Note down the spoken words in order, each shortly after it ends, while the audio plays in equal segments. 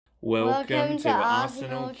Welcome to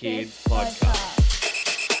Arsenal Kids Podcast.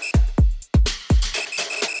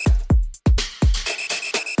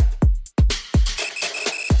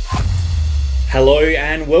 Hello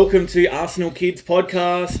and welcome to Arsenal Kids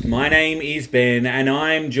Podcast. My name is Ben and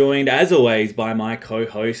I'm joined as always by my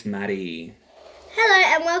co-host Maddie.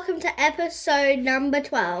 Hello and welcome to episode number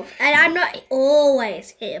 12. And I'm not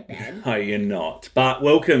always here, Ben. No, you're not. But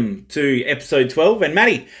welcome to episode 12. And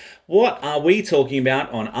Maddie, what are we talking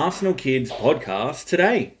about on Arsenal Kids Podcast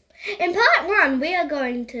today? In part 1, we are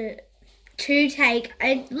going to take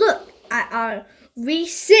a look at our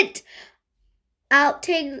recent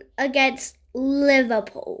outing against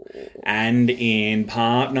Liverpool. And in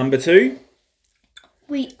part number 2,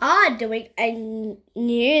 we are doing a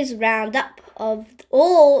news roundup of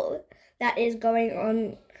all that is going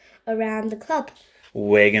on around the club.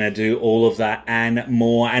 we're going to do all of that and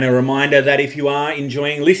more. And a reminder that if you are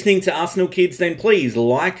enjoying listening to Arsenal Kids, then please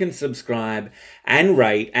like and subscribe and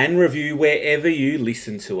rate and review wherever you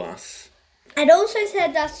listen to us. And also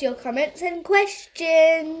send us your comments and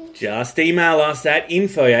questions. Just email us at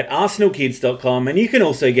info@arsenalkids.com, and you can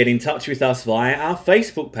also get in touch with us via our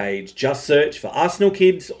Facebook page. Just search for Arsenal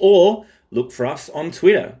Kids or look for us on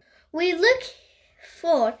Twitter. We look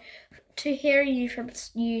forward to hearing from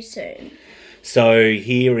you soon. So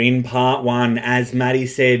here in part 1, as Maddie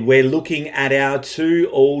said, we're looking at our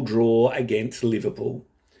 2-2 draw against Liverpool.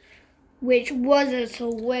 Which wasn't a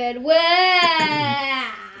word. Wow.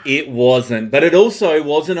 It wasn't, but it also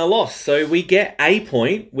wasn't a loss. So we get a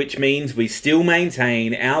point, which means we still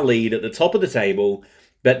maintain our lead at the top of the table,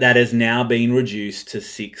 but that has now been reduced to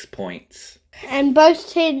 6 points. And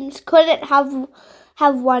both teams couldn't have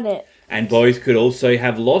won it. And both could also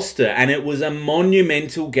have lost it. And it was a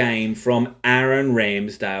monumental game from Aaron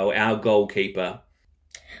Ramsdale, our goalkeeper.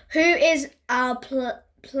 Who is our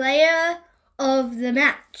player of the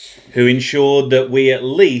match. Who ensured that we at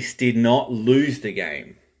least did not lose the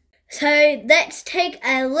game. So let's take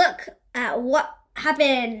a look at what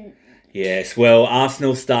happened. Yes, well,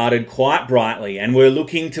 Arsenal started quite brightly and were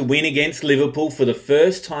looking to win against Liverpool for the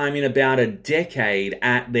first time in about a decade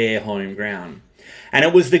at their home ground. And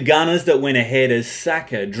it was the Gunners that went ahead as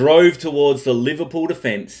Saka drove towards the Liverpool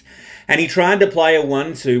defence and he tried to play a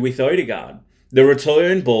 1-2 with Odegaard. The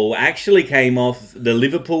return ball actually came off the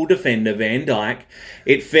Liverpool defender Van Dijk.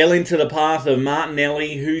 It fell into the path of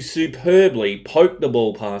Martinelli, who superbly poked the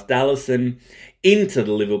ball past Alisson into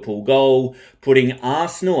the Liverpool goal, putting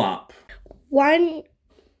Arsenal up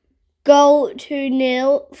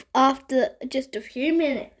 1-0 after just a few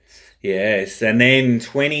minutes. Yes, and then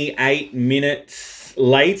 28 minutes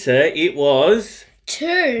later, it was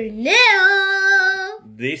 2-0.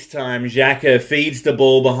 This time, Xhaka feeds the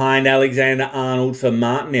ball behind Alexander-Arnold for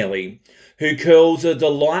Martinelli, who curls a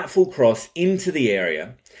delightful cross into the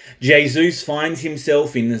area. Jesus finds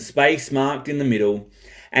himself in the space marked in the middle,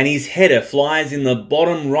 and his header flies in the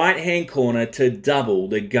bottom right-hand corner to double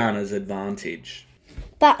the Gunners' advantage.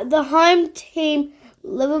 But the home team,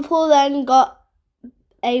 Liverpool, then got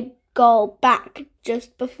a goal back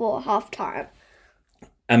just before half-time.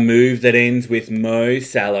 A move that ends with Mo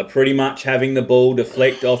Salah pretty much having the ball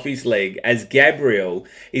deflect off his leg as Gabriel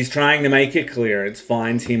is trying to make a clearance,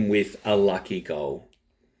 finds him with a lucky goal.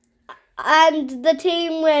 And the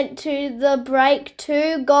team went to the break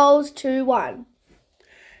 2-1.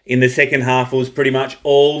 In the second half, it was pretty much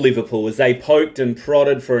all Liverpool as they poked and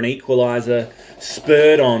prodded for an equaliser,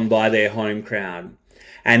 spurred on by their home crowd.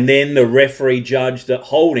 And then the referee judged that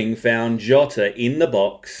holding found Jota in the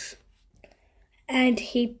box. And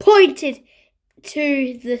he pointed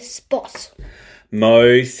to the spot.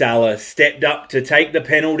 Mo Salah stepped up to take the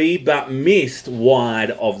penalty but missed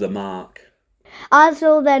wide of the mark.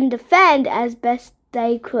 Arsenal then defend as best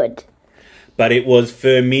they could. But it was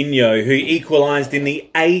Firmino who equalised in the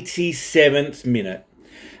 87th minute.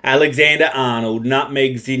 Alexander-Arnold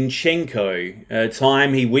nutmegged Zinchenko, a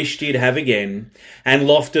time he wished he'd have again, and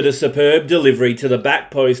lofted a superb delivery to the back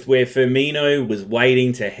post where Firmino was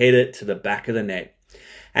waiting to head it to the back of the net.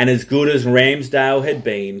 And as good as Ramsdale had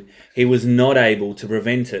been, he was not able to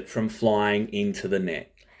prevent it from flying into the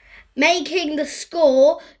net. Making the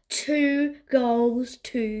score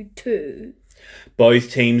 2-2.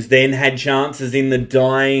 Both teams then had chances in the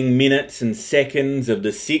dying minutes and seconds of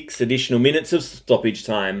the 6 additional minutes of stoppage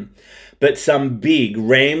time, but some big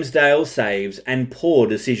Ramsdale saves and poor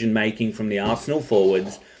decision-making from the Arsenal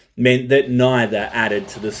forwards meant that neither added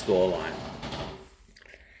to the scoreline.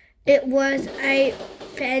 It was a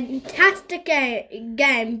fantastic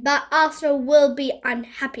game, but Arsenal will be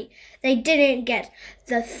unhappy. They didn't get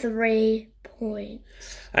the 3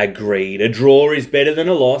 points. Agreed. A draw is better than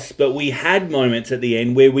a loss, but we had moments at the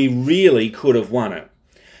end where we really could have won it.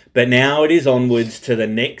 But now it is onwards to the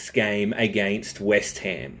next game against West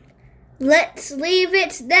Ham. Let's leave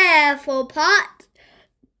it there for part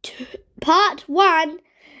 1,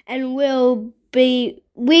 and we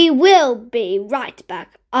will be right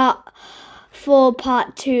back for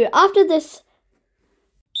part 2 after this.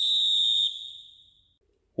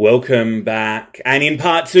 Welcome back. And in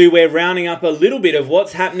part 2, we're rounding up a little bit of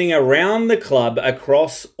what's happening around the club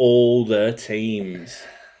across all the teams.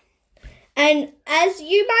 And as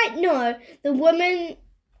you might know, the women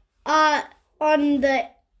are on the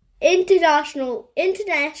international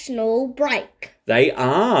break. They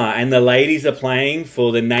are, and the ladies are playing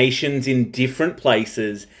for the nations in different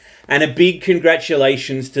places. And a big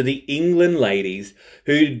congratulations to the England ladies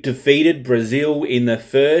who defeated Brazil in the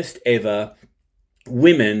first ever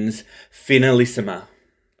Women's Finalissima.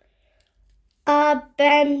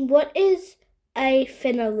 Ben, what is a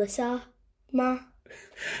Finalissima?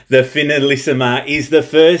 The Finalissima is the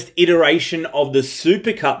first iteration of the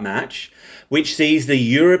Super Cup match, which sees the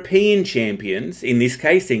European champions, in this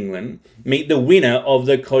case England, meet the winner of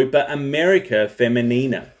the Copa America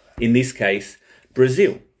Femenina, in this case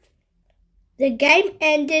Brazil. The game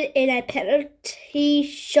ended in a penalty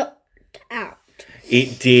shootout.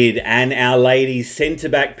 It did, and our ladies'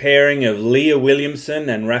 centre-back pairing of Leah Williamson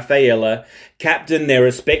and Rafaela captained their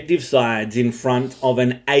respective sides in front of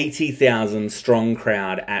an 80,000 strong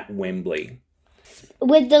crowd at Wembley,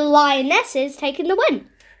 with the Lionesses taking the win.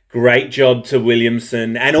 Great job to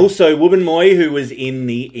Williamson, and also Wubben Moy, who was in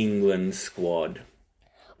the England squad.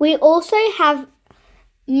 We also have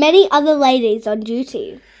many other ladies on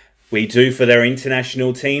duty. We do for their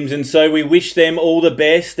international teams, and so we wish them all the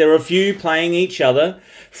best. There are a few playing each other.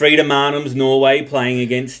 Frida Marnum's Norway playing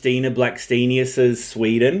against Stina Blackstenius's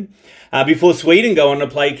Sweden. Before Sweden go on to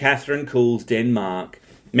play Catherine Kuhl's Denmark.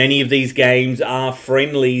 Many of these games are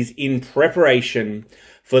friendlies in preparation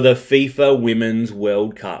for the FIFA Women's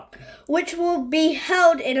World Cup, which will be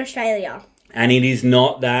held in Australia. And it is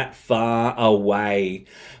not that far away.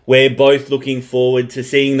 We're both looking forward to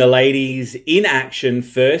seeing the ladies in action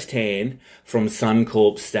firsthand from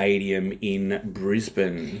Suncorp Stadium in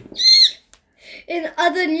Brisbane. In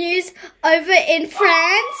other news, over in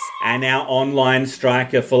France, and our online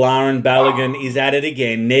striker Folarin Balogun is at it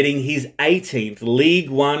again, netting his 18th League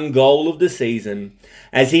One goal of the season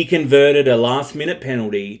as he converted a last-minute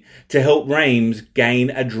penalty to help Reims gain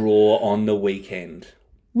a draw on the weekend.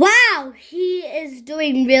 Wow, he is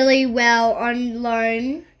doing really well on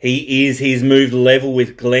loan. He is. He's moved level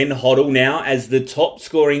with Glenn Hoddle now as the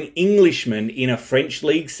top-scoring Englishman in a French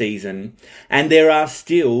league season, and there are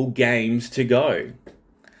still games to go.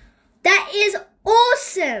 That is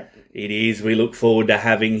awesome. It is. We look forward to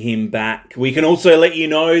having him back. We can also let you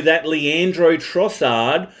know that Leandro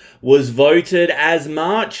Trossard was voted as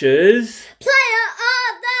March's Player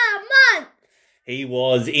of the Month. He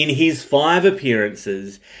was. In his 5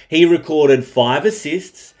 appearances, he recorded 5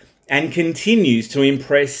 assists and continues to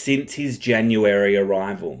impress since his January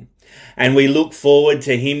arrival. And we look forward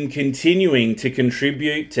to him continuing to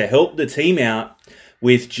contribute to help the team out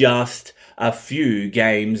with just a few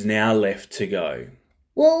games now left to go.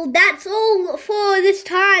 Well, that's all for this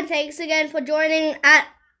time. Thanks again for joining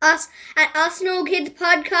us at Arsenal Kids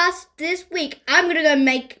Podcast this week. I'm going to go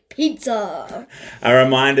make pizza. A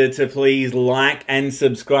reminder to please like and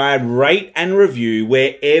subscribe, rate and review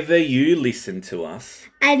wherever you listen to us.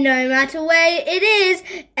 And no matter where it is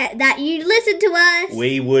that you listen to us,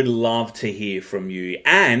 we would love to hear from you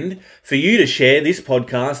and for you to share this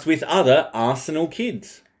podcast with other Arsenal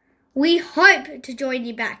kids. We hope to join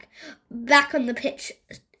you back on the pitch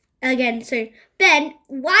again soon. Ben,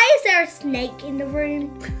 why is there a snake in the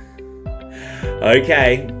room?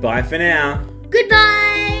 Okay, bye for now.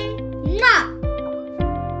 Goodbye.